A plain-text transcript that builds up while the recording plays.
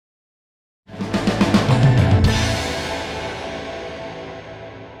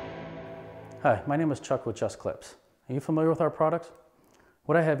Hi, my name is Chuck with Just Clips. Are you familiar with our products?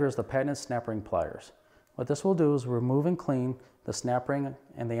 What I have here is the patented snap ring pliers. What this will do is remove and clean the snap ring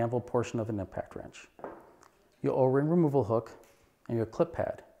and the anvil portion of an impact wrench, your O-ring removal hook, and your clip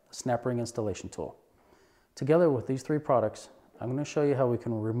pad, a snap ring installation tool. Together with these three products, I'm going to show you how we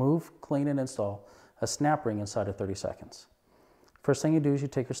can remove, clean, and install a snap ring inside of 30 seconds. First thing you do is you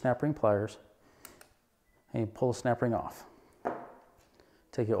take your snap ring pliers and you pull the snap ring off.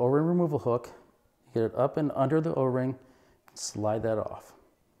 Take your O-ring removal hook, get it up and under the O-ring, slide that off.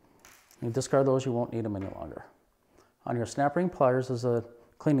 You discard those, you won't need them any longer. On your snap ring pliers is a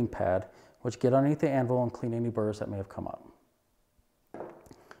cleaning pad, which get underneath the anvil and clean any burrs that may have come up.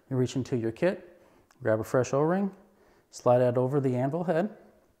 You reach into your kit, grab a fresh O-ring, slide that over the anvil head.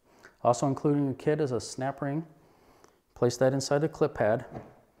 Also included in your kit is a snap ring. Place that inside the clip pad.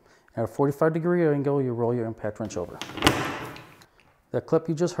 At a 45-degree angle, you roll your impact wrench over. That clip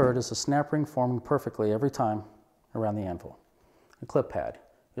you just heard is a snap ring forming perfectly every time around the anvil. A clip pad,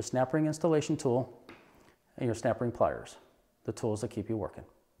 your snap ring installation tool, and your snap ring pliers, the tools that keep you working.